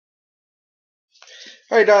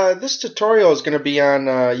Alright, this tutorial is going to be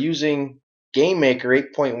on using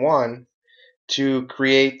GameMaker 8.1 to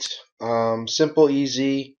create simple,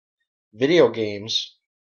 easy video games.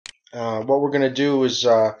 What we're going to do is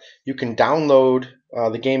you can download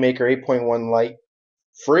the GameMaker 8.1 Lite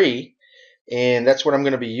free, and that's what I'm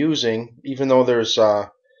going to be using. Even though there's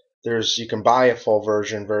you can buy a full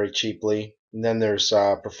version very cheaply, and then there's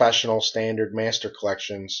professional, standard, master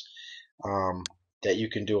collections um, that you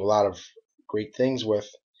can do a lot of great things with.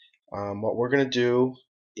 What we're going to do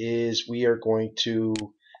is we are going to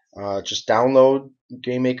just download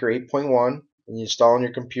GameMaker 8.1 and you install on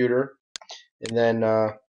your computer, and then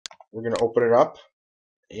we're going to open it up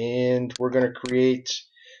and we're going to create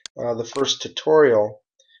the first tutorial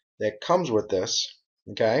that comes with this.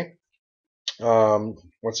 Okay.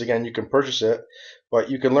 Once again, you can purchase it,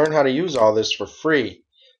 but you can learn how to use all this for free,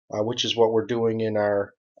 which is what we're doing in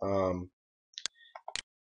our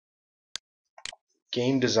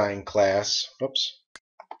game design class. Oops.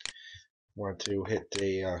 Want to hit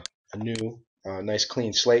a new nice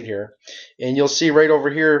clean slate here, and you'll see right over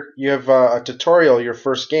here you have a tutorial, your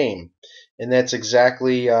first game, and that's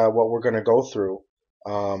exactly what we're going to go through.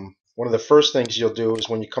 One of the first things you'll do is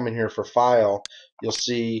when you come in here for file, you'll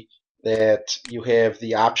see that you have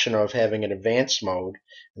the option of having an advanced mode,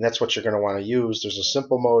 and that's what you're going to want to use. There's a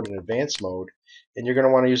simple mode and advanced mode, and you're going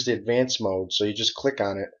to want to use the advanced mode, so you just click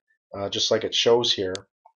on it just like it shows here.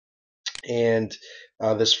 And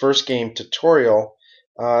this first game tutorial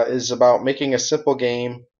is about making a simple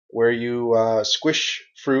game where you squish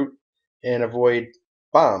fruit and avoid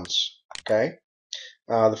bombs. Okay.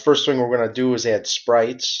 The first thing we're going to do is add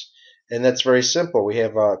sprites, and that's very simple. We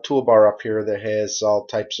have a toolbar up here that has all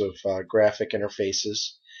types of graphic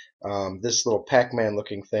interfaces. This little Pac-Man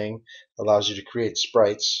looking thing allows you to create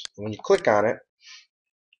sprites. When you click on it,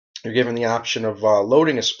 you're given the option of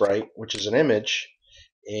loading a sprite, which is an image.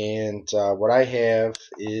 And what I have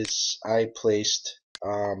is I placed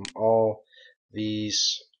all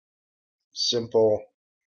these simple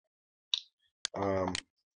um,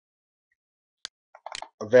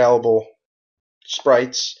 available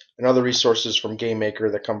sprites and other resources from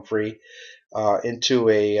GameMaker that come free into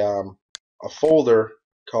a folder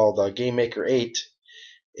called GameMaker 8.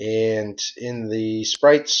 And in the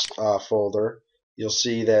sprites folder, you'll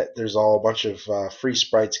see that there's all a bunch of free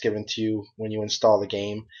sprites given to you when you install the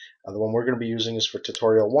game. The one we're going to be using is for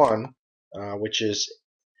tutorial 1, which is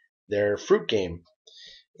their fruit game.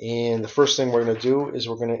 And the first thing we're going to do is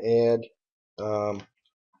we're going to add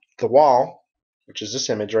the wall, which is this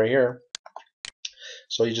image right here.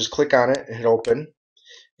 So you just click on it and hit open,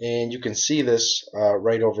 and you can see this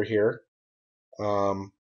right over here.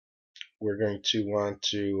 We're going to want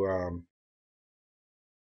to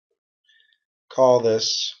call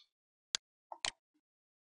this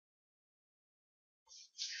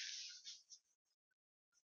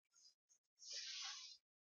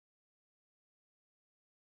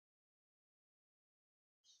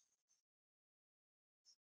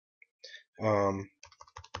um,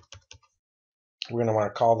 we're going to want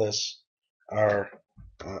to call this our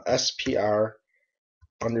SPR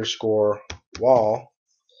underscore wall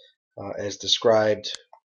as described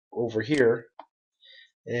over here,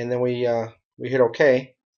 and then we hit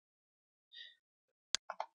OK,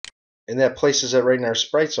 and that places it right in our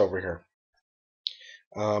sprites over here.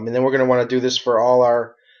 And then we're going to want to do this for all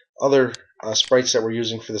our other sprites that we're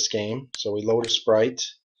using for this game. So we load a sprite,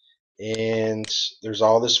 and there's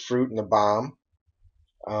all this fruit and the bomb.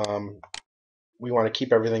 We want to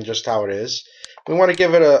keep everything just how it is. We want to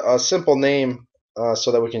give it a simple name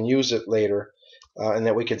so that we can use it later, and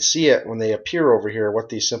that we can see it when they appear over here, what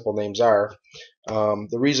these simple names are.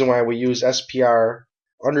 The reason why we use SPR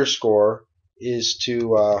underscore is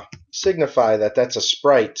to signify that that's a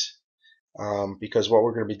sprite, because what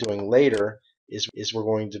we're going to be doing later is we're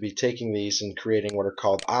going to be taking these and creating what are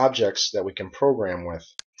called objects that we can program with.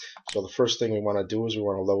 So the first thing we want to do is we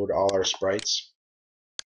want to load all our sprites.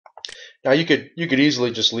 Now you could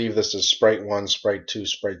easily just leave this as sprite 1, sprite 2,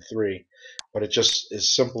 sprite 3, but it just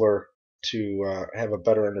is simpler to have a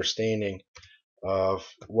better understanding of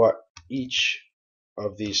what each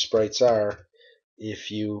of these sprites are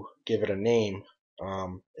if you give it a name,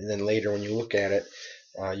 and then later when you look at it,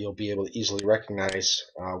 you'll be able to easily recognize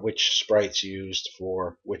which sprites you used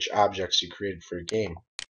for which objects you created for your game.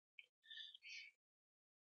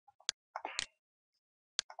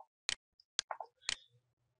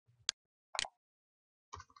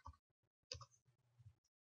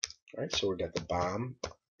 Alright, so we've got the bomb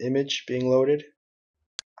image being loaded.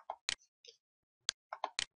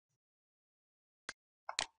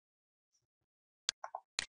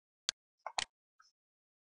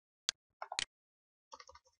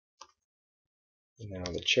 Now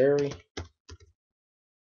the cherry.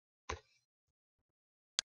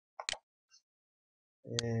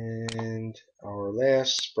 And our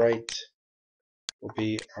last sprite will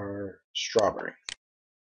be our strawberry.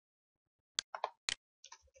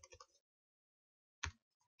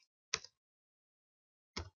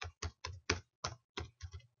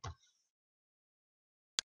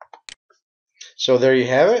 So there you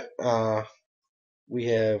have it. We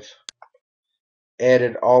have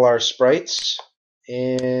added all our sprites,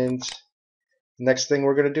 and next thing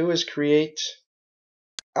we're going to do is create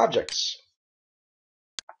objects.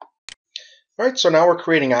 Alright, so now we're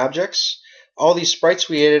creating objects. All these sprites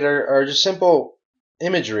we added are just simple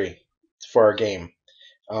imagery for our game.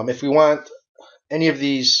 If we want any of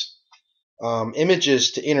these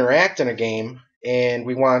images to interact in a game, and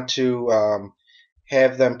we want to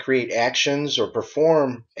have them create actions or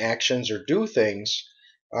perform actions or do things,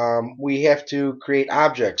 we have to create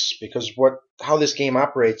objects, because how this game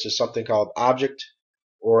operates is something called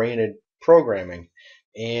object-oriented programming.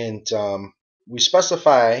 And we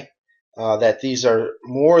specify that these are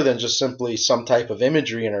more than just simply some type of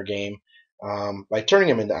imagery in our game by turning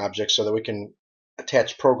them into objects so that we can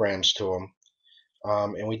attach programs to them.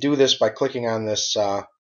 And we do this by clicking on this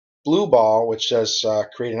blue ball which says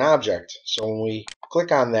create an object. So when we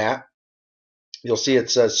click on that, you'll see it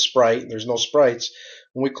says sprite. There's no sprites.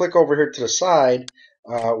 When we click over here to the side,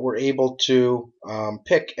 we're able to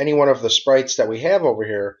pick any one of the sprites that we have over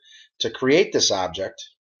here to create this object.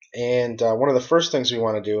 And one of the first things we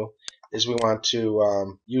want to do is we want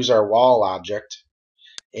to use our wall object.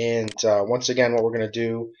 And once again, what we're going to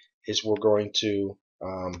do is we're going to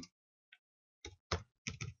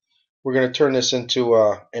turn this into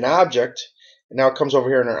an object. And now it comes over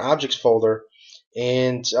here in our objects folder,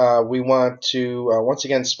 and we want to once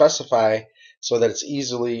again specify so that it's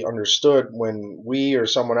easily understood when we or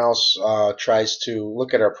someone else tries to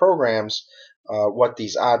look at our programs what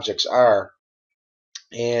these objects are.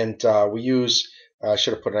 And we use, I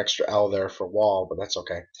should have put an extra L there for wall, but that's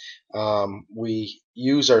okay. We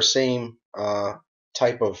use our same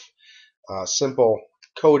type of simple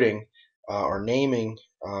coding or naming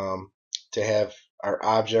to have our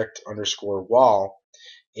object underscore wall.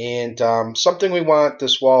 And something we want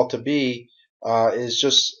this wall to be is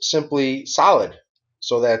just simply solid,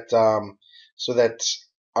 so that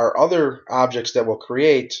our other objects that we'll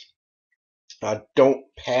create don't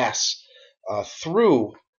pass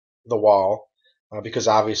through the wall, because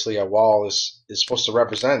obviously a wall is supposed to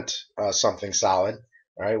represent something solid.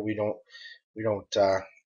 Right? We don't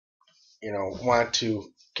want to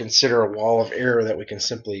consider a wall of error that we can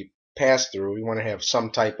simply pass through. We want to have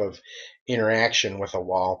some type of interaction with a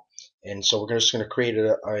wall, and so we're just going to create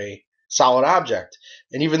a solid object.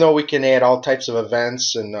 And even though we can add all types of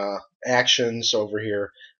events and actions over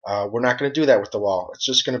here, we're not going to do that with the wall. It's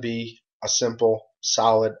just going to be a simple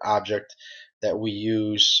solid object that we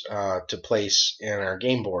use to place in our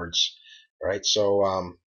game boards. All right,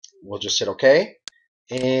 so we'll just hit OK,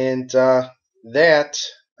 and that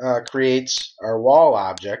creates our wall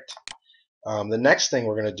object. The next thing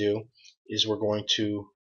we're going to do is we're going to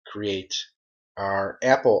create our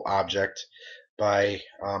apple object by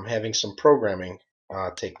having some programming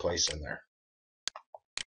take place in there.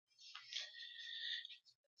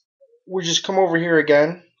 We just come over here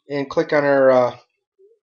again and click on our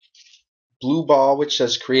blue ball which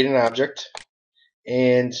says create an object,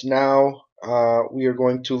 and now we are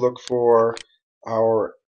going to look for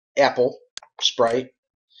our apple sprite,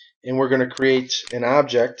 and we're going to create an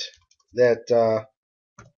object that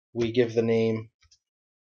we give the name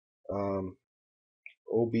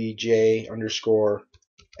obj underscore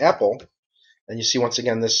apple. And you see once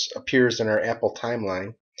again this appears in our apple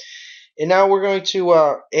timeline. And now we're going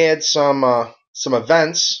to add some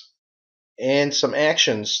events and some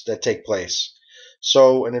actions that take place.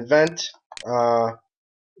 So an event we're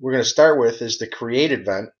going to start with is the create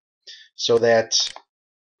event, so that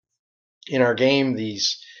in our game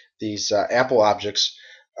these apple objects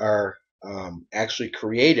are actually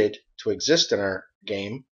created to exist in our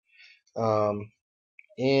game.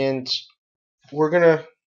 And we're going to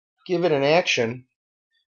give it an action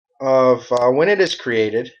of when it is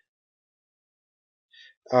created,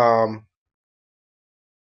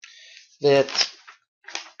 that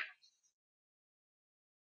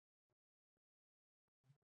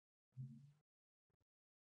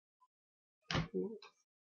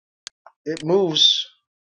it moves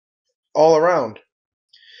all around.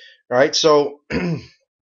 All right, so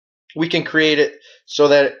we can create it so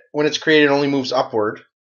that when it's created, it only moves upward,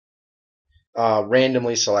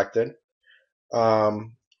 randomly selected,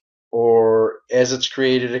 or as it's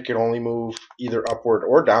created, it can only move either upward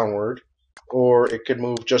or downward, or it could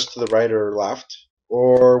move just to the right or left,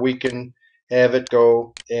 or we can have it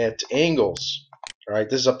go at angles. All right,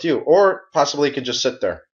 this is up to you, or possibly it could just sit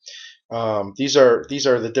there. These are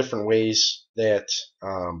the different ways that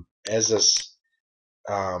as this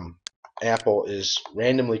apple is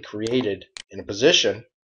randomly created in a position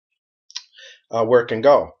where it can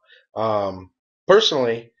go.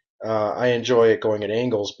 Personally, I enjoy it going at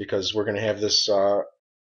angles because we're going to have this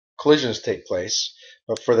collisions take place.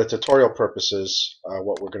 But for the tutorial purposes,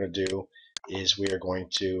 what we're going to do is we are going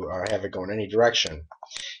to have it go in any direction.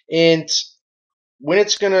 And when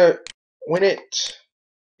it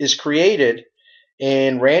is created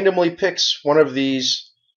and randomly picks one of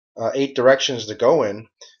these 8 directions to go in,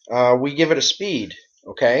 we give it a speed,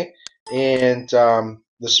 okay? And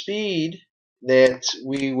the speed that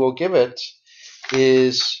we will give it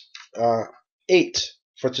is 8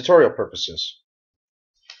 for tutorial purposes.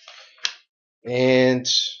 And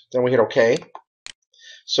then we hit OK.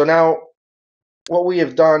 So now what we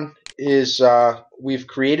have done is we've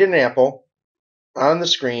created an apple on the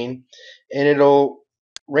screen, and it'll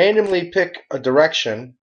randomly pick a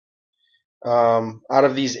direction out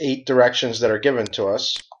of these 8 directions that are given to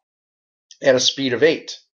us at a speed of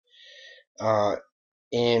 8.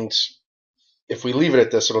 And if we leave it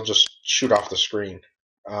at this, it'll just shoot off the screen.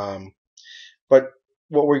 But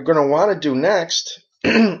what we're going to want to do next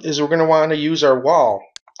is we're going to want to use our wall.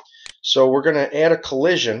 So we're going to add a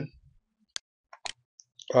collision,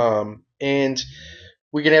 and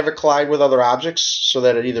we can have it collide with other objects so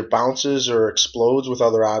that it either bounces or explodes with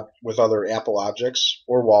other apple objects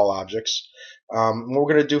or wall objects. What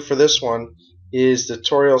we're going to do for this one is the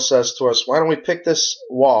tutorial says to us, why don't we pick this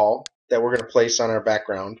wall that we're going to place on our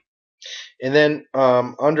background, and then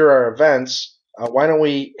under our events, why don't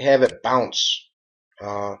we have it bounce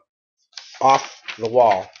off the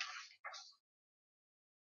wall.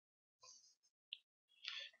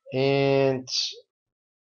 And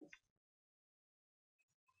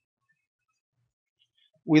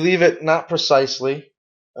we leave it not precisely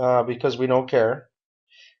because we don't care,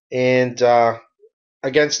 and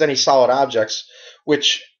against any solid objects,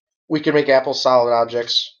 which we can make apples solid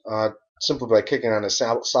objects simply by kicking on a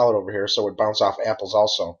solid over here, so it would bounce off apples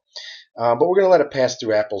also. But we're going to let it pass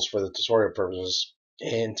through apples for the tutorial purposes.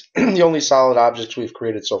 And the only solid objects we've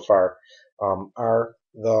created so far are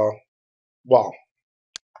the wall.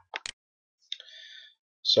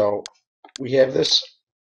 So we have this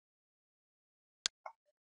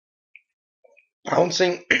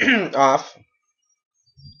bouncing off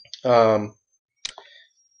our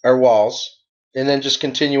walls, and then just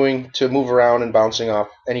continuing to move around and bouncing off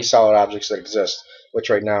any solid objects that exist, which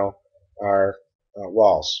right now are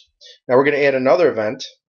walls. Now we're going to add another event,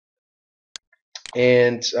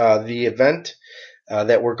 and the event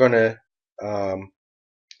that we're going to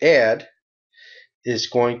add is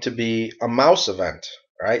going to be a mouse event.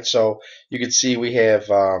 Right? So you can see we have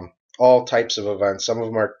all types of events. Some of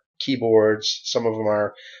them are keyboards, some of them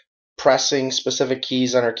are pressing specific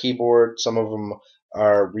keys on our keyboard, some of them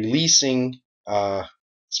are releasing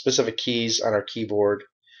specific keys on our keyboard.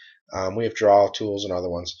 We have draw tools and other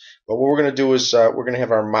ones. But what we're going to do is we're going to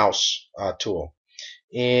have our mouse tool.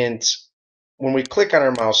 And when we click on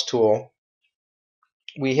our mouse tool,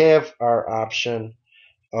 we have our option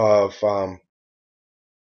of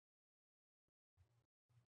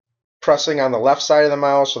pressing on the left side of the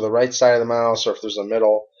mouse or the right side of the mouse, or if there's a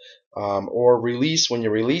middle, or release when you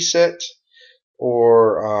release it,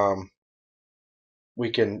 or we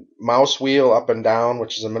can mouse wheel up and down,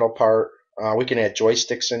 which is the middle part. We can add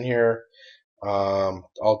joysticks in here,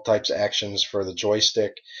 all types of actions for the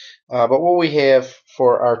joystick. But what we have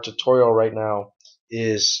for our tutorial right now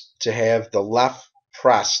is to have the left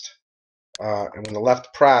pressed, and when the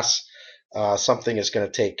left press, something is going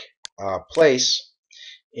to take place.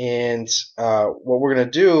 And what we're going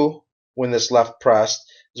to do when this left pressed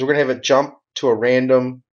is we're going to have it jump to a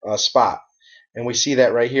random spot. And we see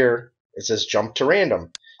that right here. It says jump to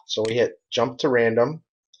random. So we hit jump to random.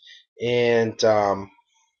 And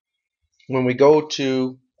when we go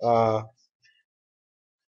to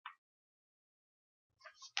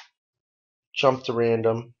jump to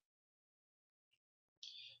random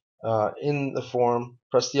in the form,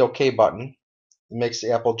 press the OK button. It makes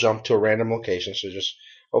the apple jump to a random location. So just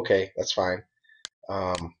OK, that's fine,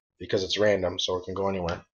 because it's random, so it can go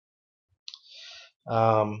anywhere.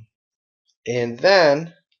 And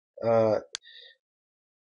then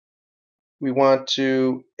we want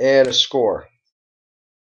to add a score.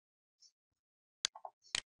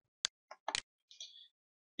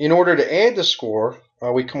 In order to add the score,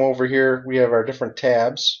 we come over here. We have our different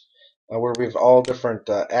tabs where we have all different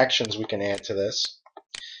actions we can add to this.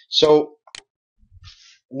 So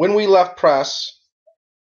when we left press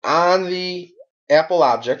on the Apple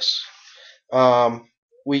objects,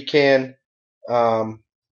 we can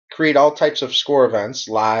create all types of score events,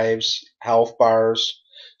 lives, health bars.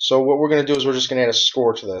 So what we're going to do is we're just going to add a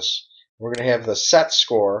score to this. We're going to have the set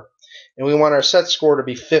score, and we want our set score to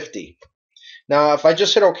be 50. Now, if I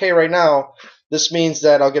just hit OK right now, this means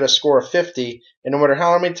that I'll get a score of 50, and no matter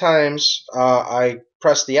how many times I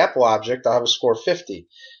press the Apple object, I'll have a score of 50.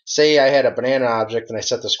 Say I had a banana object and I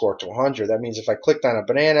set the score to 100. That means if I clicked on a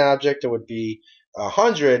banana object, it would be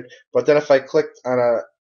 100, but then if I clicked on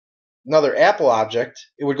another Apple object,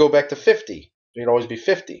 it would go back to 50. It would always be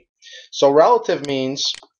 50. So relative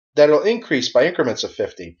means that it'll increase by increments of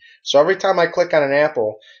 50. So every time I click on an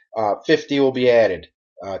apple, 50 will be added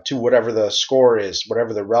to whatever the score is,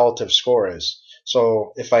 whatever the relative score is.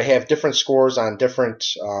 So if I have different scores on different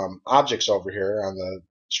objects over here, on the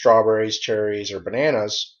strawberries, cherries, or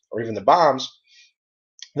bananas, or even the bombs,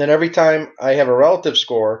 then every time I have a relative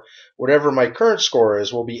score, whatever my current score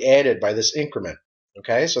is will be added by this increment.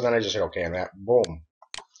 Okay, so then I just hit OK on that. Boom.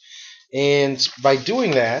 And by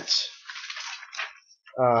doing that,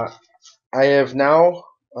 I have now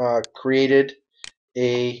created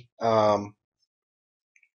a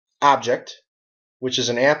object, which is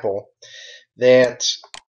an apple, that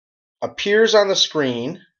appears on the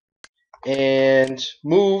screen and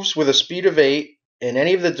moves with a speed of 8 in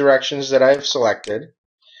any of the directions that I've selected.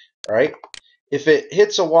 All right. If it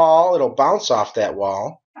hits a wall, it'll bounce off that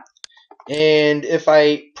wall. And if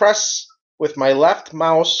I press with my left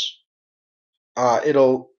mouse,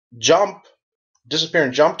 it'll disappear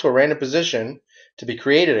and jump to a random position to be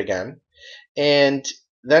created again. And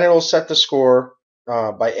then it'll set the score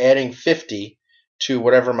by adding 50 to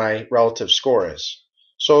whatever my relative score is.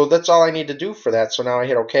 So that's all I need to do for that. So now I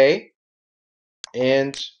hit OK.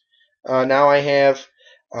 And now I have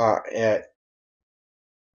an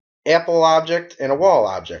apple object and a wall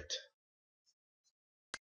object.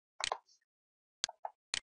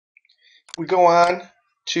 We go on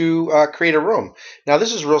to create a room. Now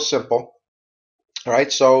this is real simple. All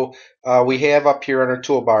right, so we have up here on our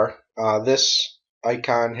toolbar, this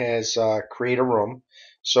icon has create a room.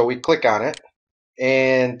 So we click on it,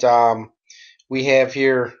 and we have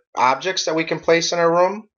here objects that we can place in our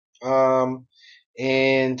room,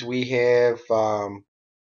 and we have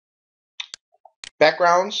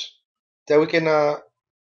backgrounds that we can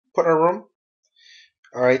put in our room.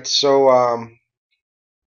 All right, so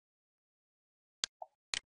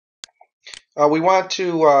we want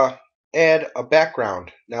to add a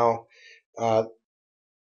background. Now, or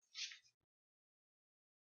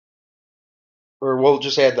we'll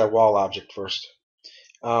just add the wall object first.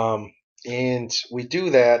 And we do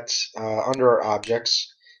that under our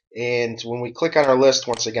objects. And when we click on our list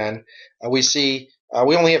once again, we see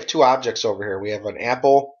we only have two objects over here. We have an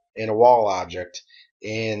apple and a wall object.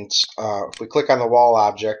 And if we click on the wall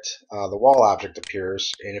object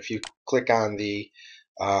appears. And if you click on the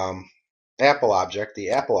apple object, the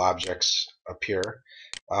apple objects appear.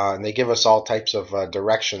 And they give us all types of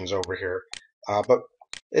directions over here. But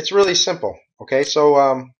it's really simple. Okay,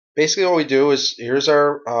 so basically what we do is, here's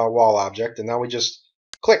our wall object, and now we just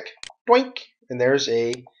click, doink, and there's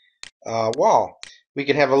a wall. We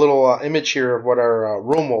can have a little image here of what our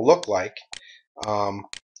room will look like.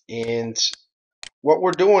 And what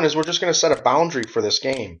we're doing is we're just going to set a boundary for this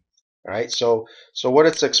game. All right, so what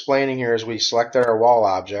it's explaining here is we selected our wall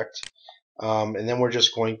object, and then we're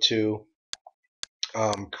just going to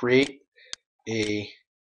create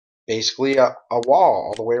basically a wall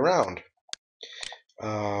all the way around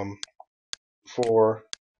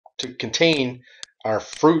to contain our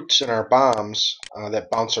fruits and our bombs that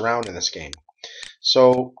bounce around in this game.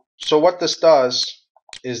 So what this does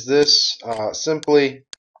is this simply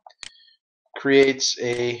creates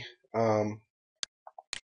a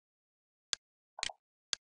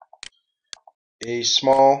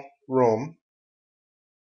small room,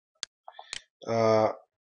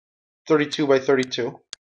 32 by 32.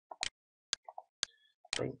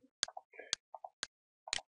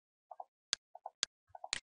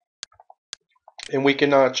 And we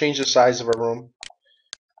can change the size of our room.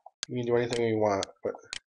 We can do anything we want, but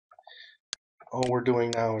all we're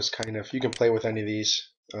doing now is kind of, you can play with any of these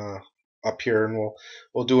up here, and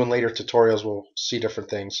we'll do in later tutorials. We'll see different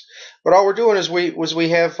things. But all we're doing is we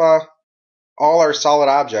have all our solid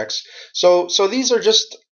objects. So these are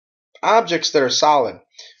just objects that are solid,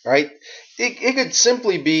 right? It could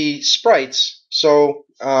simply be sprites. So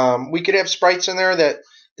we could have sprites in there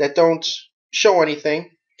that don't show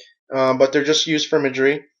anything, but they're just used for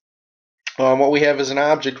imagery. What we have is an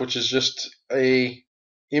object, which is just a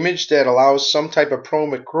image that allows some type of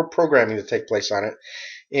programming to take place on it.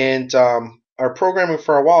 And our programming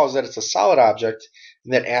for our wall is that it's a solid object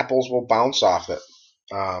and that apples will bounce off it.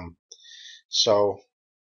 So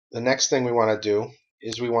the next thing we want to do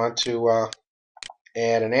is we want to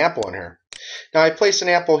add an apple in here. Now I place an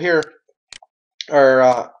apple here.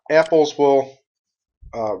 Our apples will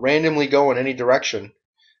randomly go in any direction.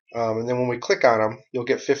 And then when we click on them, you'll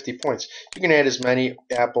get 50 points. You can add as many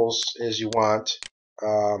apples as you want.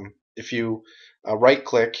 If you right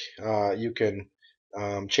click, you can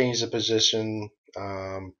change the position,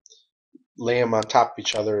 lay them on top of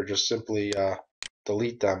each other, or just simply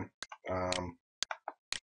delete them.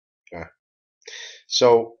 Yeah.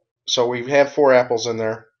 So we have 4 apples in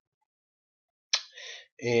there.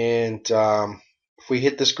 And if we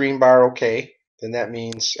hit this green bar OK, then that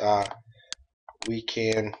means we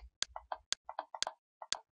can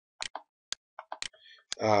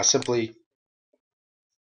simply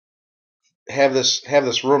have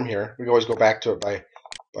this room here. We can always go back to it by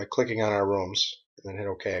clicking on our rooms and then hit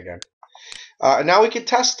OK again. And now we can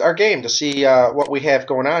test our game to see what we have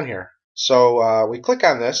going on here. So we click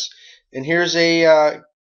on this, and here's a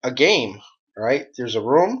game. Right? There's a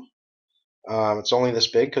room. It's only this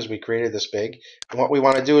big because we created this big. And what we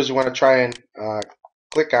want to do is we want to try and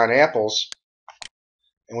click on apples,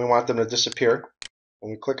 and we want them to disappear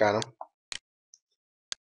when we click on them.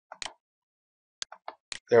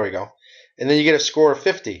 There we go. And then you get a score of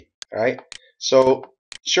 50. All right. So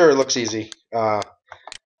sure, it looks easy,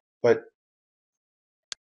 but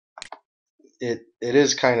it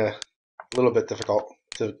is kind of a little bit difficult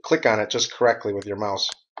to click on it just correctly with your mouse.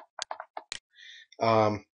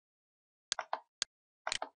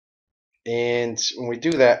 And when we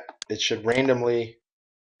do that, it should randomly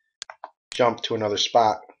jump to another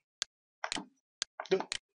spot.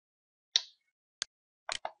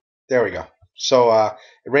 There we go. So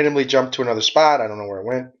it randomly jumped to another spot. I don't know where it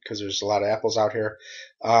went because there's a lot of apples out here.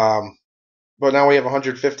 But now we have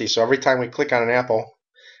 150. So every time we click on an apple,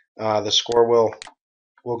 the score will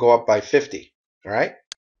go up by 50. All right.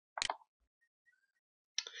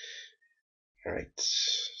 All right.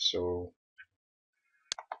 So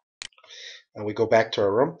we go back to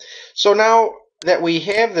our room. So now that we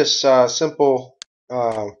have this simple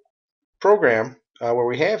program where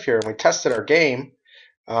we have here, and we tested our game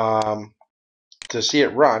to see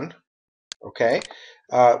it run, okay,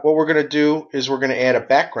 what we're going to do is we're going to add a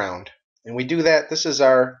background. And we do that. This is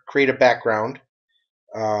our create a background.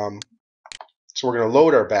 So we're going to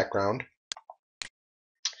load our background.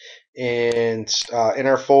 And in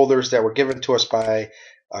our folders that were given to us by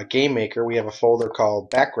GameMaker, we have a folder called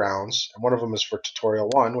backgrounds, and one of them is for tutorial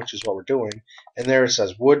 1, which is what we're doing, and there it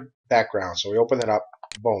says wood background. So we open it up,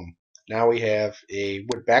 boom, now we have a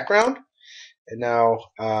wood background, and now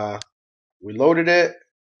we loaded it.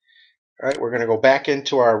 All right, we're going to go back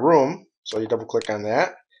into our room, so you double click on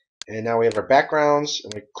that, and now we have our backgrounds,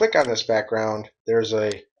 and we click on this background. There's a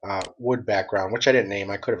wood background, which I didn't name.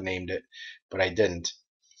 I could have named it, but I didn't.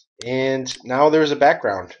 And now there's a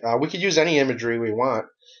background. We could use any imagery we want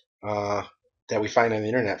that we find on the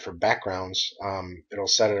internet for backgrounds. It'll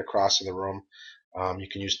set it across in the room. You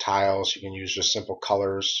can use tiles. You can use just simple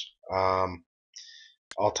colors.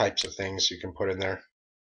 All types of things you can put in there.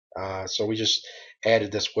 So we just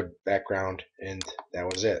added this wood background, and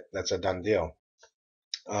that was it. That's a done deal.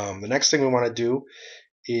 The next thing we want to do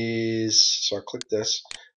is, so I'll click this,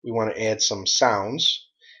 we want to add some sounds.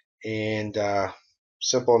 And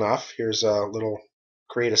simple enough. Here's a little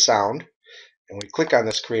create a sound, and we click on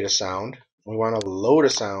this create a sound. We want to load a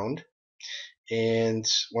sound, and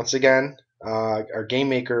once again, our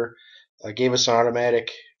GameMaker gave us an automatic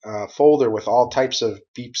folder with all types of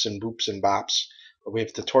beeps and boops and bops. But we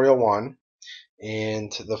have tutorial 1,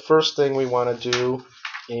 and the first thing we want to do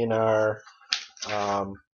in our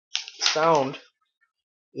sound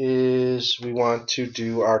is we want to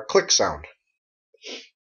do our click sound.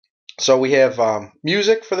 So we have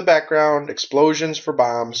music for the background, explosions for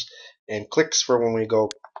bombs, and clicks for when we go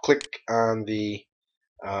click on the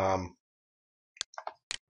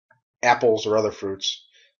apples or other fruits.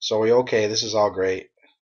 So we OK, this is all great.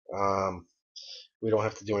 We don't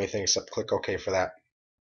have to do anything except click OK for that.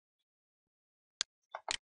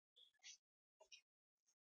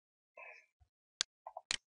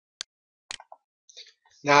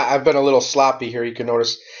 Now I've been a little sloppy here. You can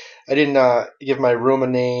notice I didn't give my room a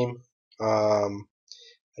name. I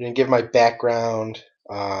didn't give my background,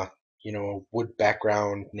 wood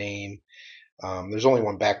background name. There's only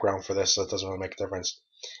one background for this, so it doesn't really make a difference.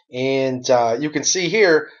 And you can see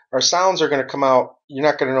here, our sounds are going to come out. You're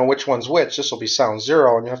not going to know which one's which. This will be sound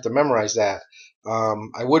 0, and you have to memorize that.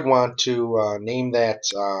 I would want to name that.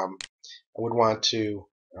 I would want to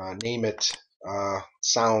name it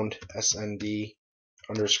sound SND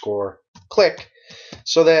underscore click,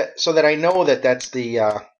 so that I know that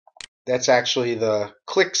that's actually the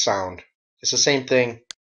click sound. It's the same thing.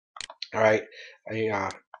 All right, I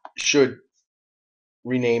should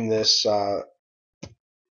rename this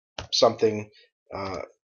something.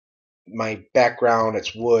 My background,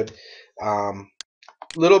 it's wood.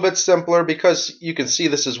 Little bit simpler because you can see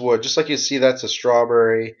this is wood. Just like you see that's a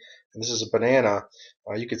strawberry and this is a banana,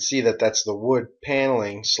 you can see that that's the wood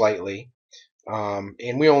paneling slightly.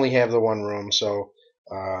 And we only have the one room, so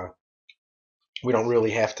we don't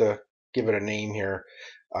really have to give it a name here.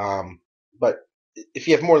 But if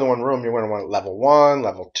you have more than one room, you're going to want level 1,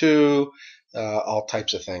 level 2, all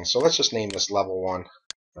types of things. So let's just name this level 1,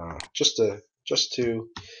 just to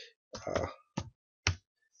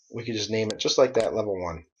we could just name it just like that, level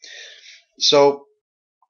 1. So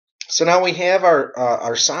now we have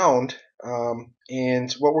our sound,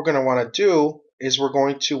 and what we're going to want to do is we're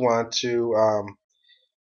going to want to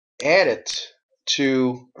add it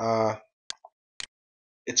to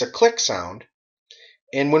it's a click sound.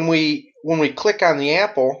 And when we click on the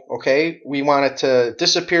apple, okay, we want it to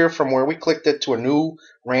disappear from where we clicked it to a new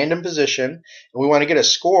random position, and we want to get a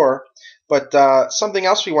score. But something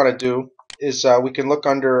else we want to do is we can look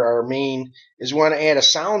under our main, is we want to add a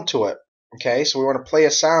sound to it. Okay, so we want to play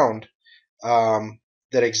a sound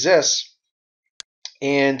that exists,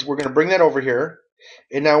 and we're going to bring that over here.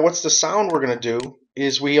 And now what's the sound we're going to do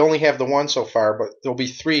is we only have the one so far, but there'll be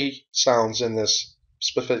 3 sounds in this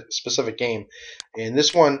specific game. And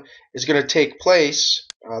this one is going to take place,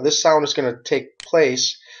 this sound is going to take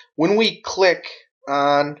place when we click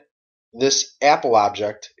on this apple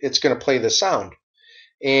object. It's going to play this sound.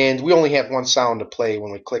 And we only have one sound to play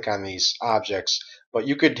when we click on these objects, but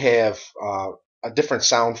you could have a different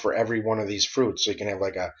sound for every one of these fruits. So you can have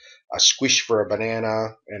like a squish for a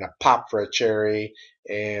banana, and a pop for a cherry,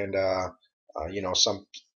 and some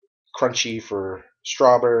crunchy for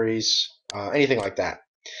strawberries, anything like that.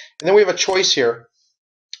 And then we have a choice here.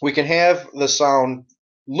 We can have the sound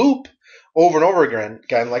loop over and over again,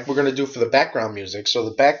 like we're going to do for the background music. So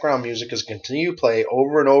the background music is continue to play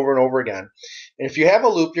over and over and over again. And if you have a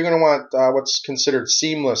loop, you're going to want what's considered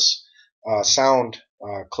seamless sound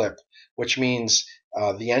clip, which means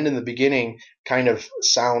the end and the beginning kind of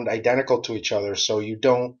sound identical to each other, so you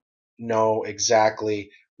don't know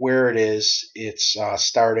exactly where it is it's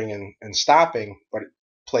starting and stopping, but it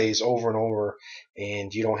plays over and over,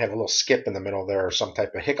 and you don't have a little skip in the middle there or some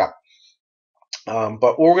type of hiccup. But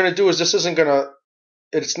what we're going to do is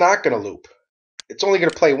it's not going to loop. It's only going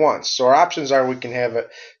to play once. So our options are we can have it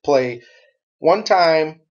play one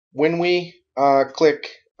time when we click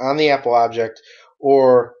on the apple object,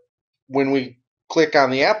 or when we click on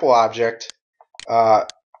the apple object, there'll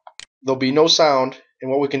be no sound. And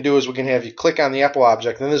what we can do is we can have you click on the apple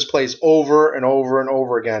object, and then this plays over and over and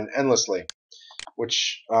over again endlessly,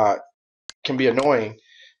 which can be annoying.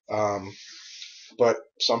 But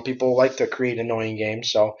some people like to create annoying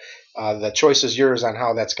games, so the choice is yours on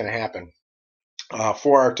how that's going to happen.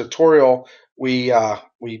 For our tutorial, we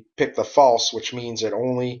pick the false, which means it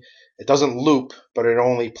doesn't loop, but it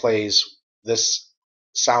only plays this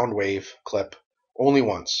sound wave clip only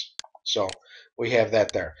once. So we have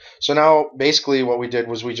that there. So now basically what we did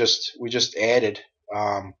was we just added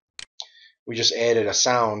a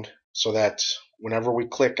sound, so that whenever we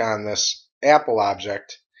click on this apple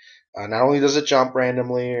object, not only does it jump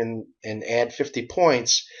randomly and add 50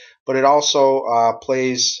 points, but it also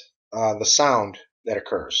plays the sound that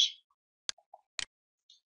occurs.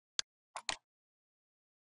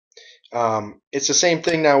 It's the same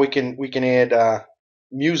thing now. We can add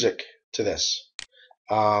music to this,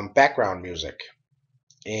 background music,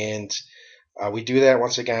 and we do that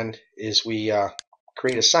once again is we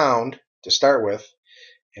create a sound to start with,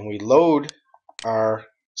 and we load our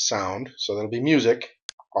sound, so that'll be music.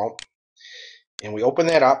 And we open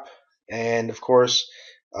that up, and of course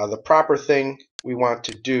the proper thing we want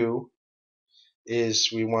to do is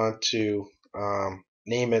we want to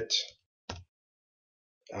name it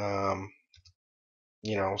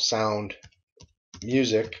sound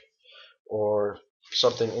music or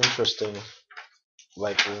something interesting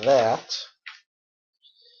like that.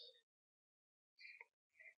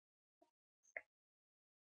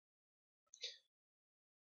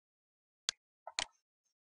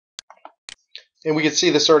 And we can see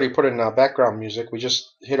this already put in background music. We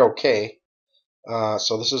just hit OK.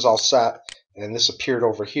 So this is all set, and this appeared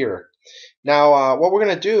over here. Now what we're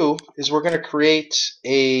going to do is we're going to create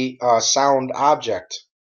a sound object.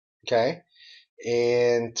 Okay,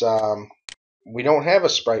 and we don't have a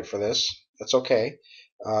sprite for this. That's okay.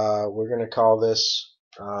 We're going to call this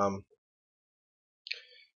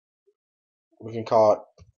we can call it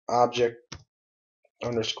object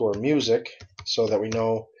underscore music so that we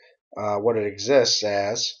know what it exists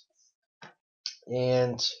as.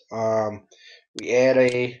 And we add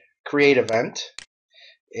a create event,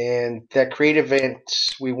 and that create event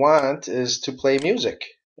we want is to play music.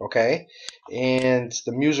 Okay, and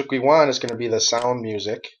the music we want is going to be the sound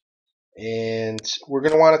music, and we're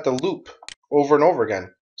going to want it to loop over and over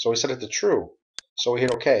again. So we set it to true, so we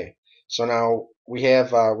hit OK. So now we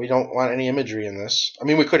have we don't want any imagery in this. I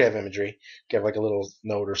mean, we could have imagery, you could have like a little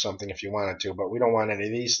note or something if you wanted to, but we don't want any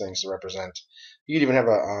of these things to represent. You could even have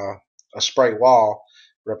a sprite wall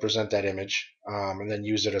represent that image, and then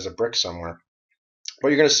use it as a brick somewhere. What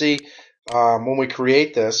you're going to see when we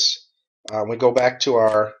create this, we go back to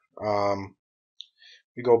our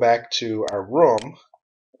room,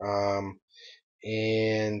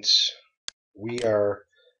 and we are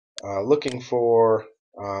looking for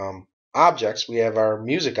objects. We have our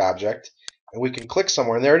music object, and we can click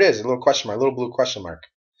somewhere, and there it is, a little question mark, a little blue question mark.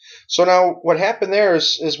 So now what happened there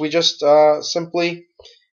is we just simply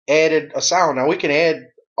added a sound. Now we can add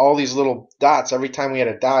all these little dots. Every time we add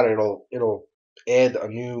a dot, it'll add a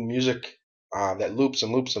new music that loops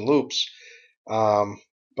and loops and loops.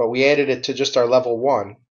 But we added it to just our level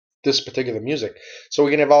 1, this particular music. So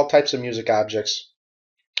we can have all types of music objects.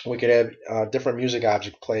 We could have different music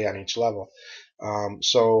object play on each level.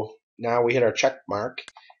 So now we hit our check mark,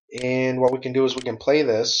 and what we can do is we can play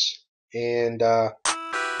this, and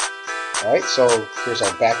alright, so here's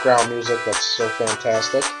our background music that's so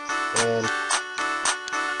fantastic, and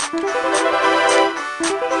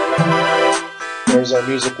there's our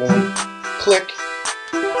music when we click,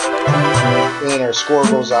 and our score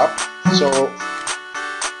goes up. So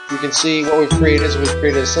you can see what we've created is we've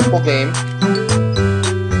created a simple game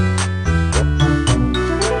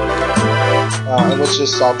in which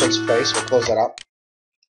this all takes place. We'll close that up.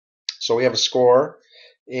 So we have a score,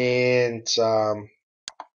 and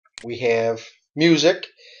we have music,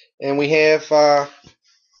 and we have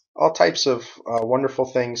all types of wonderful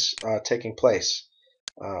things taking place.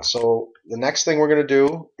 So the next thing we're going to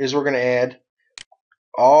do is we're going to add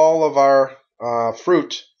all of our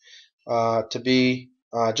fruit to be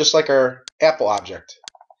just like our apple object.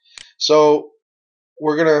 So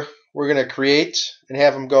we're gonna create and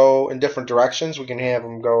have them go in different directions. We can have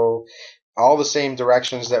them go all the same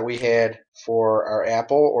directions that we had for our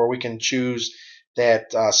apple, or we can choose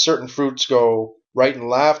that certain fruits go right and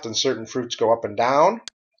left and certain fruits go up and down.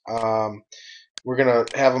 We're gonna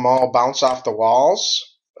have them all bounce off the walls,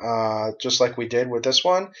 just like we did with this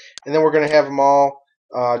one, and then we're gonna have them all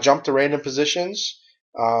jump to random positions,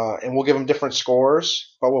 and we'll give them different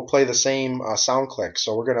scores, but we'll play the same sound click.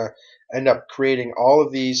 So we're gonna end up creating all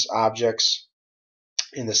of these objects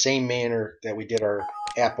in the same manner that we did our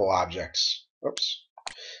apple objects. Oops.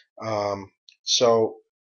 So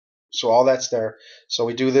all that's there. So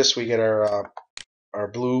we do this, we get our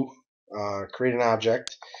blue, create an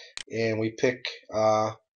object, and we pick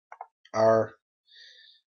our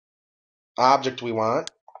object we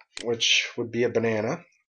want, which would be a banana,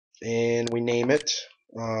 and we name it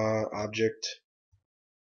object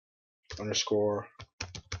underscore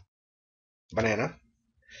banana,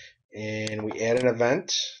 and we add an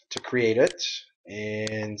event to create it,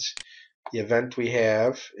 and the event we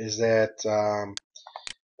have is that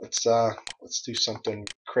let's do something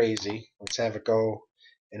crazy. Let's have it go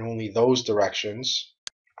in only those directions,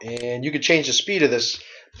 and you can change the speed of this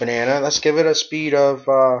banana. Let's give it a speed of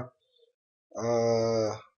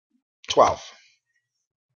 12.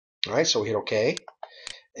 Alright, so we hit OK,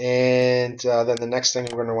 and then the next thing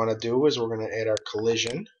we're going to want to do is we're going to add our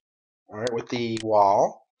collision, alright, with the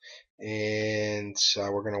wall, and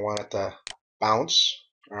we're going to want it to bounce,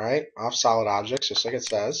 alright, off solid objects, just like it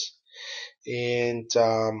says, and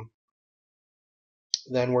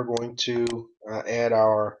then we're going to add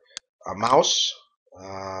our mouse,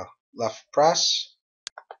 left press,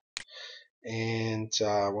 and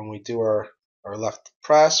when we do our left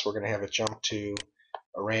press, we're going to have it jump to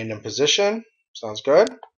a random position. Sounds good.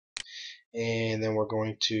 And then we're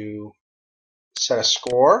going to set a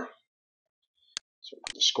score. So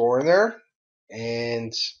put the score in there,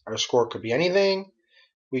 and our score could be anything.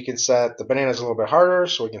 We can set the banana's a little bit harder,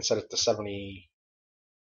 so we can set it to 70.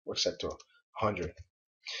 We're set to 100.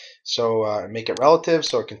 So make it relative,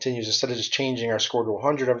 so it continues. Instead of just changing our score to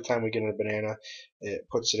 100 every time we get in a banana, it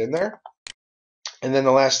puts it in there. And then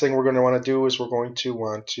the last thing we're going to want to do is we're going to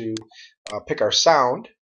want to pick our sound.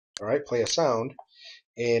 All right, play a sound,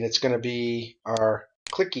 and it's going to be our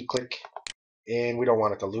clicky click, and we don't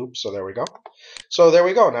want it to loop, so there we go. So there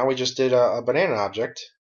we go. Now we just did a banana object,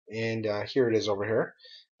 and here it is over here,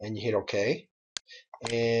 and you hit OK,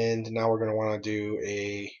 And now we're going to want to do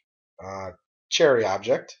a cherry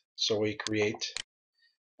object. So we create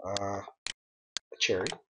a cherry.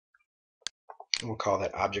 We'll call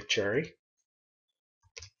that object cherry.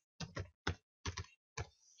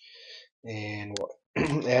 And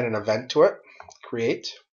we'll add an event to it.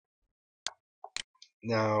 Create.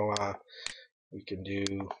 Now we can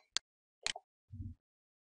do,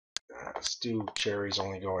 let's do cherries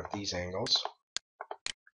only go at these angles.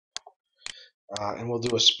 And we'll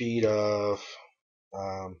do a speed of,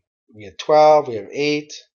 we had 12, we have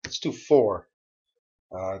 8, let's do 4.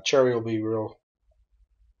 Cherry will be real,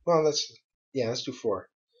 well, let's do 4.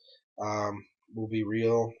 Will be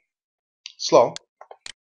real slow.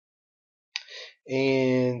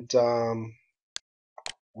 And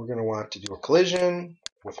we're going to want to do a collision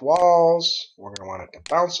with walls. We're going to want it to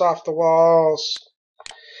bounce off the walls.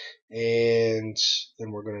 And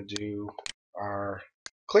then we're going to do our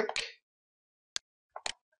click.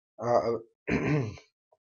 And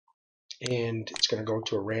it's going to go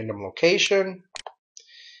to a random location.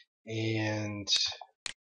 And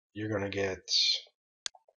you're going to get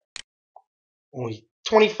only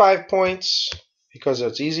 25 points because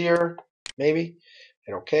it's easier, maybe.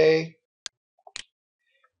 Hit OK.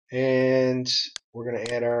 And we're going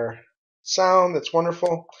to add our sound. That's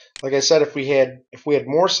wonderful. Like I said, if we had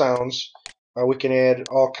more sounds, we can add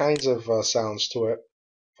all kinds of sounds to it.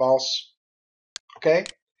 False. Okay.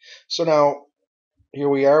 So now here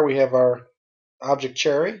we are. We have our object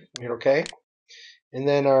cherry. We hit OK. And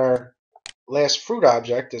then our last fruit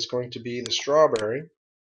object is going to be the strawberry.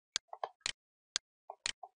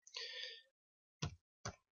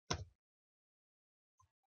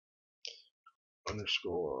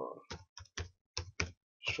 Underscore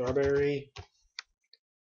strawberry,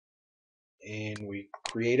 and we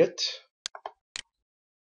create it,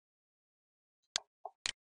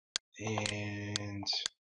 and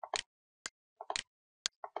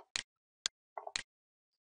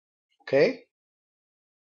okay.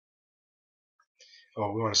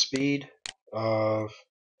 Oh, we want a speed of,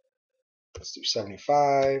 let's do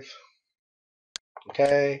 75.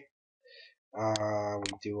 Okay.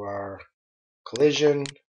 We do our collision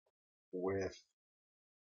with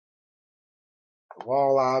the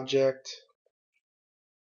wall object.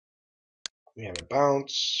 We have a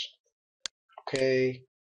bounce. Okay.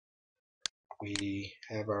 We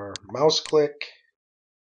have our mouse click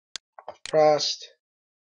pressed.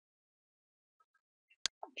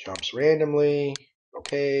 Jumps randomly.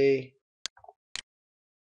 Okay.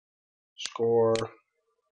 Score.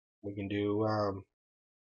 We can do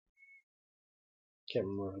can't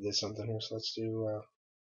remember if there's something here, so let's do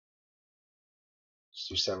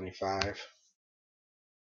 75.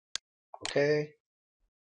 Okay.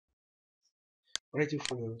 What do I do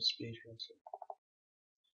for the speed?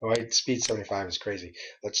 Oh, speed 75 is crazy.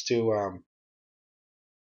 Let's do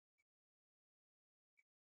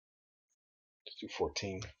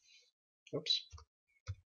 14. Oops.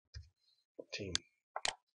 14.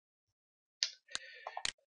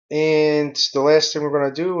 And the last thing we're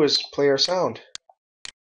going to do is play our sound.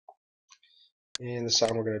 And the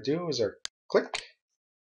sound we're going to do is our click.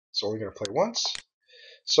 It's only going to play once.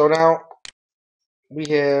 So now we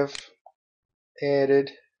have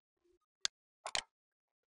added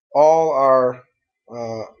all our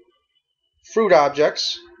fruit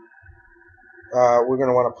objects. We're going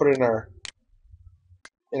to want to put it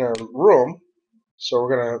in our room. So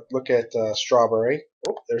we're going to look at strawberry.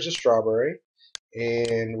 Oh, there's a strawberry.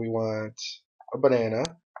 And we want a banana.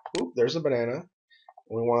 Oop, there's a banana.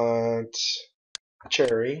 We want a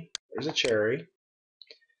cherry. There's a cherry.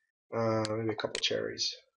 Maybe a couple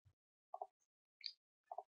cherries.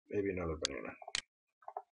 Maybe another banana.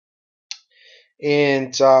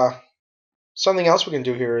 And something else we can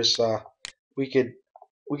do here is we could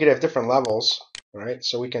have different levels. All right,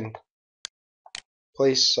 so we can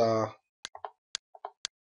place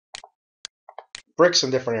bricks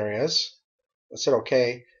in different areas. Let's hit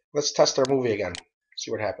OK. Let's test our movie again.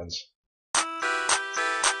 See what happens.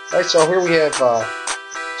 Alright, so here we have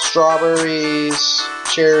strawberries,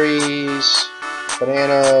 cherries,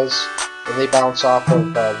 bananas, and they bounce off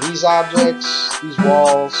of these objects, these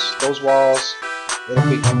walls, those walls. And if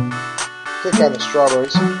we click on the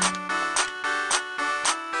strawberries,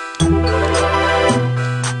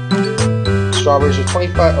 strawberries are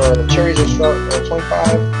 25, or the cherries are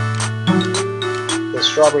 25. The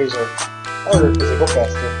strawberries are harder because they go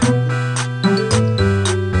faster.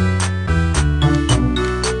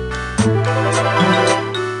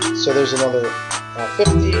 So there's another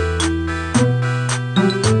 50.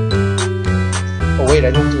 Oh wait,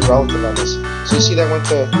 I didn't do relative on this. So you see that went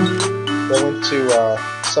to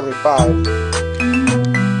 75.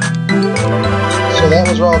 that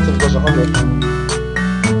was relative equals 100.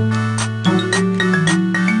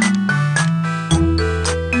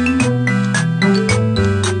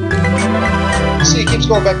 See, it keeps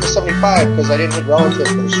going back to 75 because I didn't hit relative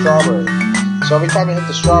for the strawberry. So every time I hit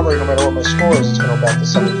the strawberry, no matter what my score is, it's going to go back to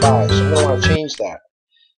 75. So I'm going to want to change that.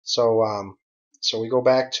 So so we go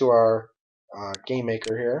back to our game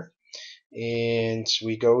maker here, and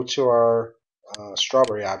we go to our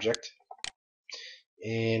strawberry object.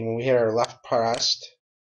 And when we hit our left pressed,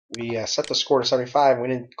 we set the score to 75. And we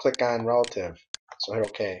didn't click on relative, so hit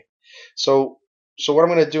OK. So what I'm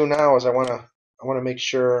going to do now is I want to make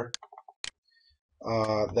sure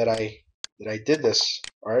that I did this.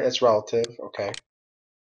 All right, it's relative. Okay, it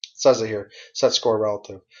says it here. Set score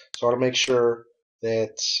relative. So I want to make sure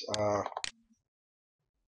that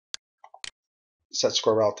set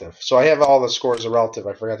score relative. So I have all the scores are relative.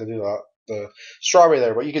 I forgot to do the strawberry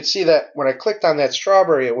there, but you could see that when I clicked on that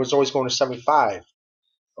strawberry, it was always going to 75.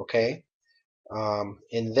 Okay,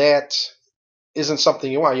 and that isn't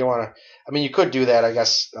something you want. You want to. I mean, you could do that. I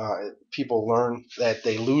guess people learn that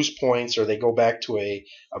they lose points or they go back to a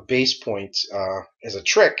base point as a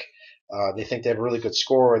trick. They think they have a really good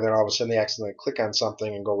score, and then all of a sudden they accidentally click on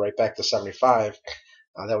something and go right back to 75.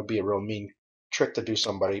 That would be a real mean trick to do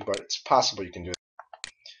somebody, but it's possible you can do it.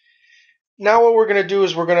 Now what we're going to do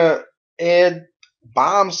is we're going to add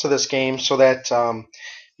bombs to this game so that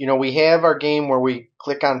we have our game where we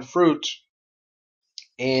click on fruit,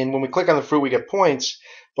 and when we click on the fruit we get points,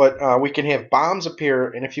 but we can have bombs appear,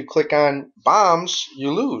 and if you click on bombs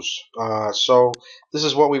you lose. So this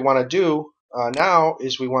is what we want to do now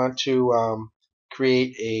is we want to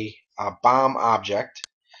create a bomb object.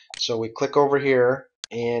 So we click over here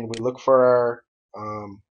and we look for our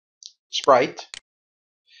sprite,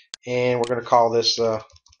 and we're going to call this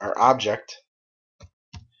our object,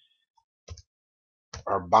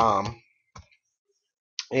 our bomb,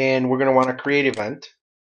 and we're going to want a create event,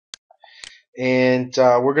 and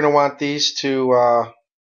we're going to want these to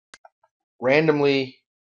randomly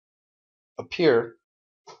appear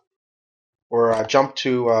or jump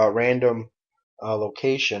to a random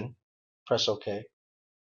location. Press OK.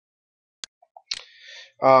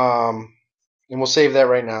 And we'll save that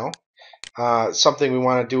right now. Something we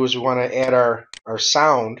want to do is we want to add our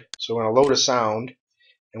sound. So we're going to load a sound,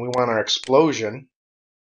 and we want our explosion.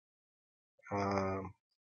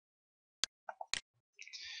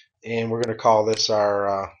 And we're going to call this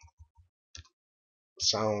our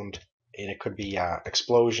sound, and it could be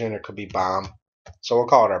explosion, it could be bomb. So we'll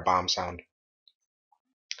call it our bomb sound.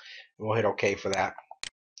 And we'll hit OK for that.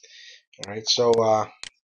 All right.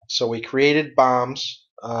 So we created bombs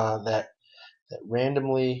that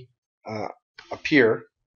randomly appear.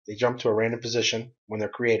 They jump to a random position when they're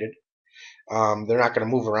created. They're not going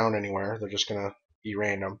to move around anywhere. They're just going to be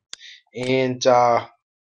random. And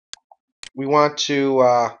we want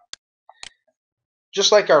to,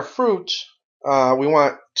 just like our fruit, we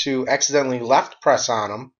want to accidentally left press on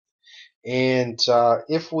them. And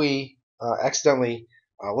if we accidentally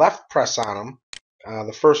left press on them,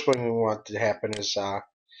 the first thing we want to happen is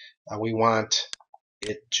we want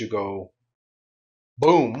it to go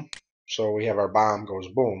boom. So we have our bomb goes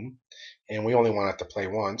boom, and we only want it to play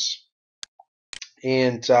once.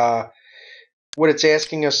 And what it's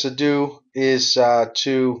asking us to do is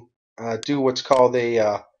to do what's called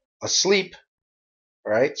a sleep.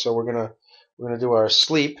 All right, so we're gonna do our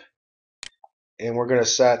sleep, and we're gonna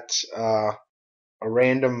set a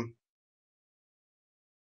random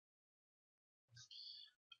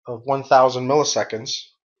of 1,000 milliseconds.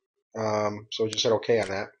 So just hit OK on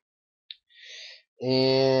that,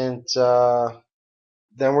 and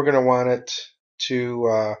then we're gonna want it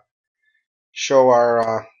to show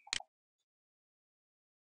our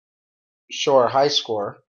high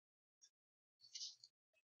score,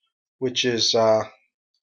 which is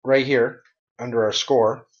right here under our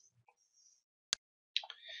score.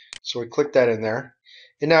 So we click that in there,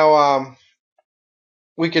 and now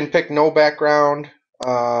we can pick no background,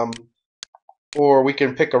 or we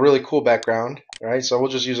can pick a really cool background. Right? So we'll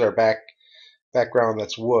just use our background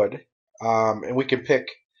that's wood, and we can pick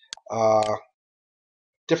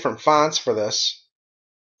different fonts for this,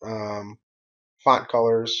 font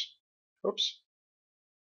colors. Oops.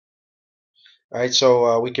 All right,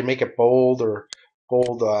 so we can make it bold or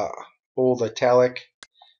bold italic.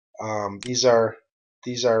 These are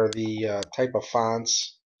the type of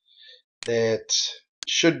fonts that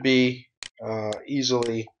should be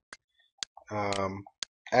easily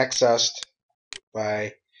accessed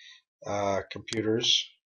by computers.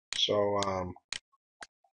 So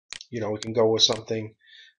we can go with something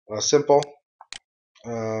simple.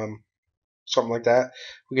 something like that.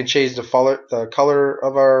 We can change the color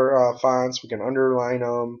of our fonts. We can underline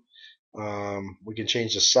them. We can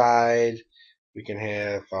change the side. We can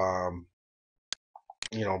have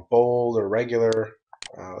bold or regular.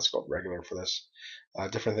 Let's go regular for this.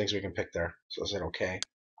 Different things we can pick there. So let's hit OK.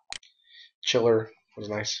 Chiller was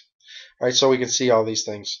nice. All right, so we can see all these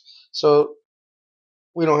things. So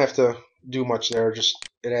we don't have to do much there. Just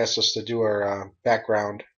it asks us to do our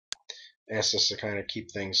background. It asks us to kind of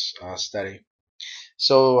keep things steady.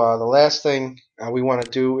 So the last thing we want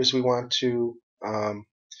to do is we want to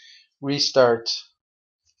restart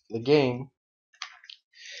the game,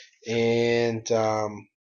 and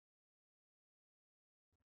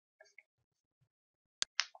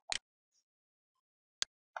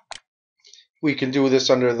we can do this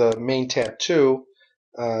under the main tab too.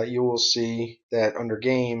 You will see that under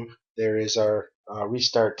game there is our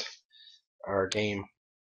restart our game.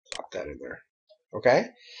 Pop that in there. Okay,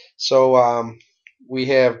 so we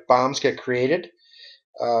have bombs get created,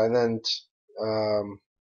 and then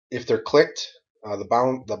if they're clicked, the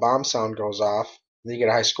bomb sound goes off. Then you get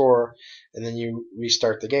a high score, and then you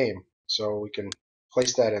restart the game. So we can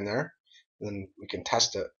place that in there, and then we can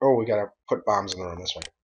test it. Oh, we gotta put bombs in the room this way.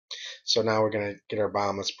 So now we're gonna get our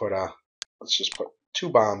bomb. Let's just put 2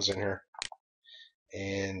 bombs in here,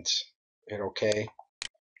 and hit OK.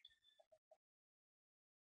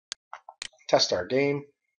 Test our game.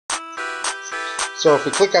 So if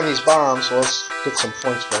we click on these bombs, so let's get some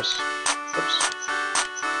points first. Oops.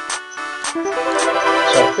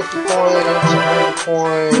 So 50 points, 100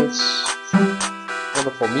 points,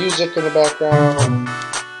 wonderful music in the background,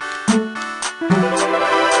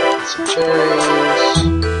 some cherries.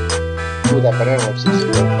 Ooh, that banana looks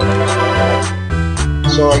easy.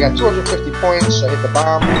 So I got 250 points, I hit the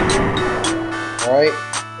bomb. Alright,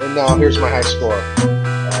 and now here's my high score.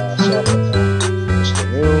 So I'm going to Mr.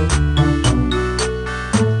 Noon.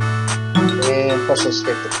 And press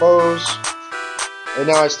escape to close. And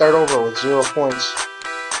now I start over with 0 points.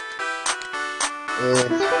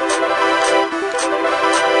 And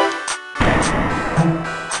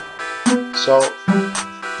so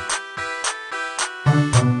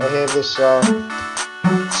I have this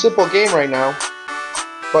simple game right now,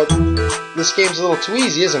 but this game's a little too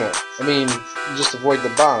easy, isn't it? I mean, you just avoid the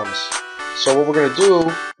bombs. So what we're going to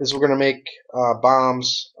do is we're going to make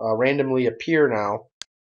bombs randomly appear now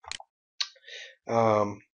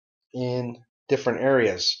in different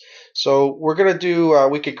areas. So we're going to do,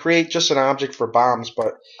 we could create just an object for bombs,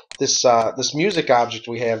 but this music object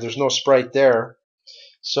we have, there's no sprite there.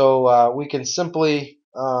 So we can simply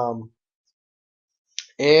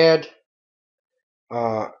add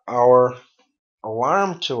our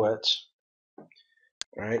alarm to it.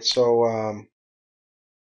 Alright, so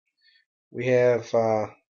we have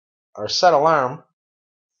our set alarm.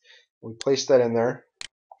 We place that in there.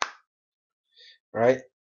 Alright,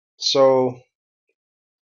 so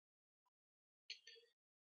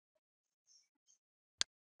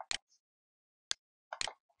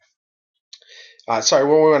sorry,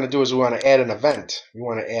 what we want to do is we want to add an event. We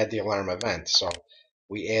want to add the alarm event. So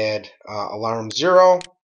we add alarm 0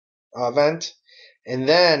 event, and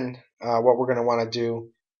then what we're going to want to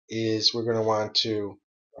do is we're going to want to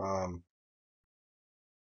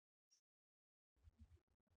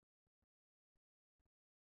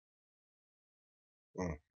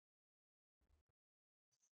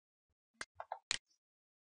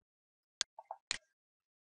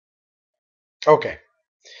okay.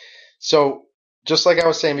 So just like I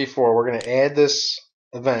was saying before, we're going to add this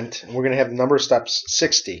event, and we're going to have the number of steps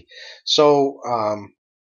 60. So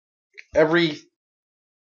every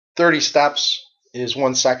 30 steps is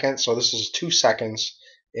 1 second, so this is 2 seconds,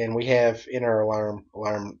 and we have in our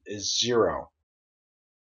alarm is 0.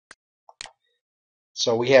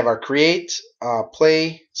 So we have our create,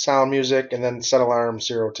 play, sound music, and then set alarm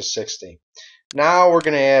 0 to 60. Now we're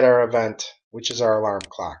going to add our event, which is our alarm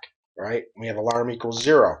clock. Right? We have alarm equals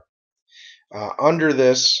 0. Under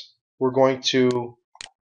this, we're going to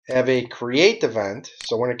have a create event.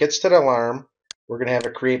 So when it gets to the alarm, we're going to have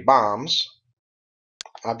a create bombs,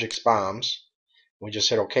 objects bombs. We just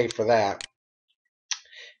hit OK for that.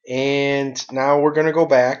 And now we're going to go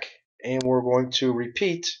back and we're going to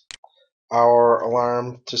repeat our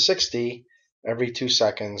alarm to 60 every 2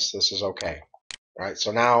 seconds. This is OK. All right,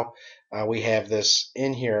 so now we have this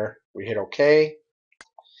in here. We hit OK.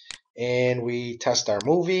 And we test our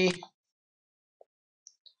movie.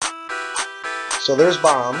 So there's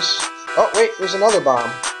bombs. Oh, wait, there's another bomb.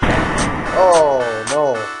 Oh,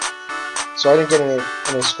 no. So I didn't get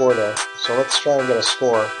any score there. So let's try and get a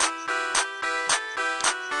score.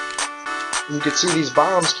 You can see these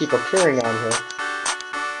bombs keep appearing on here.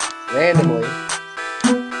 randomly.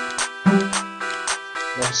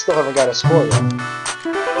 And I still haven't got a score yet.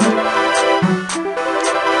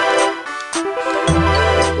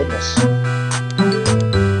 Oh, goodness.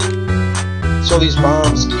 So these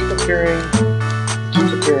bombs keep appearing,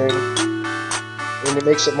 and it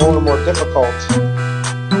makes it more and more difficult to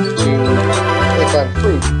click on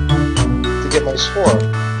fruit to get my score.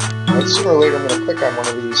 Right, sooner or later I'm going to click on one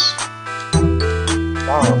of these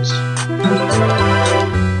bombs,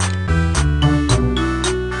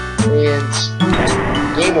 and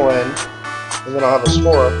the game will end, and then I'll have a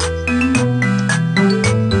score,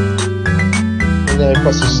 and then I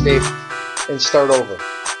press escape and start over.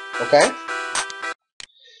 Okay?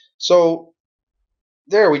 So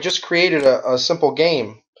there, we just created a simple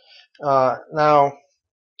game. Now,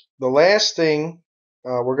 the last thing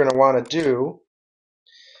we're going to want to do,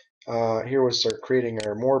 here we start creating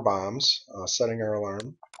our more bombs, setting our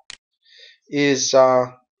alarm, is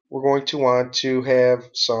we're going to want to have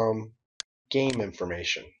some game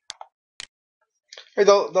information. Right,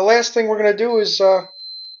 the last thing we're going to do is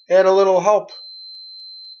add a little help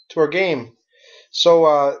to our game.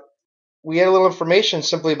 So we add a little information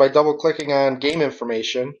simply by double clicking on game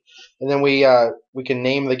information, and then we can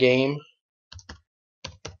name the game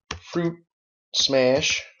Fruit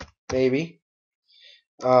Smash, maybe,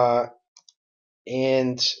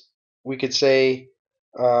 and we could say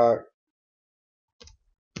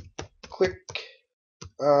click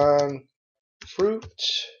on fruit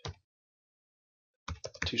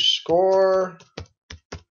to score,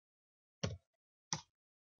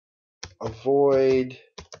 avoid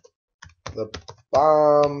the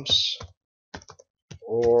bombs,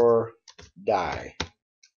 or die.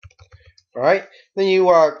 Alright, then you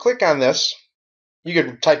click on this. You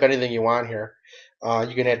can type anything you want here.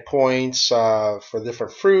 You can add points for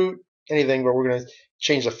different fruit, anything, but we're going to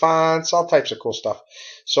change the fonts, all types of cool stuff.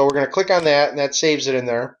 So we're going to click on that, and that saves it in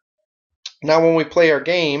there. Now when we play our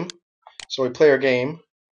game, so we play our game,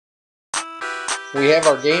 we have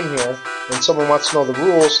our game here, and someone wants to know the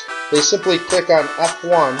rules, they simply click on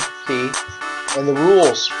F1 key, and the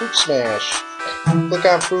rules, Fruit Smash. Click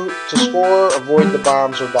on fruit to score, avoid the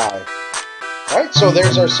bombs, or die. Alright, so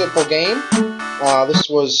there's our simple game. This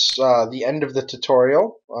was the end of the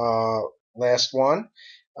tutorial, last one.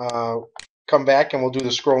 Come back and we'll do the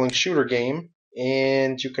scrolling shooter game.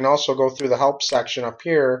 And you can also go through the help section up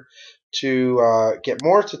here to get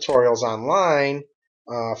more tutorials online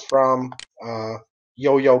from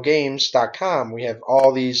yoyogames.com. We have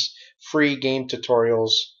all these free game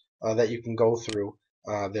tutorials that you can go through.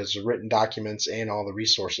 There's the written documents and all the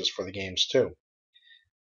resources for the games too.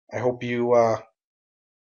 I hope you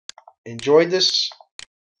enjoyed this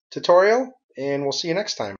tutorial, and we'll see you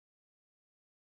next time.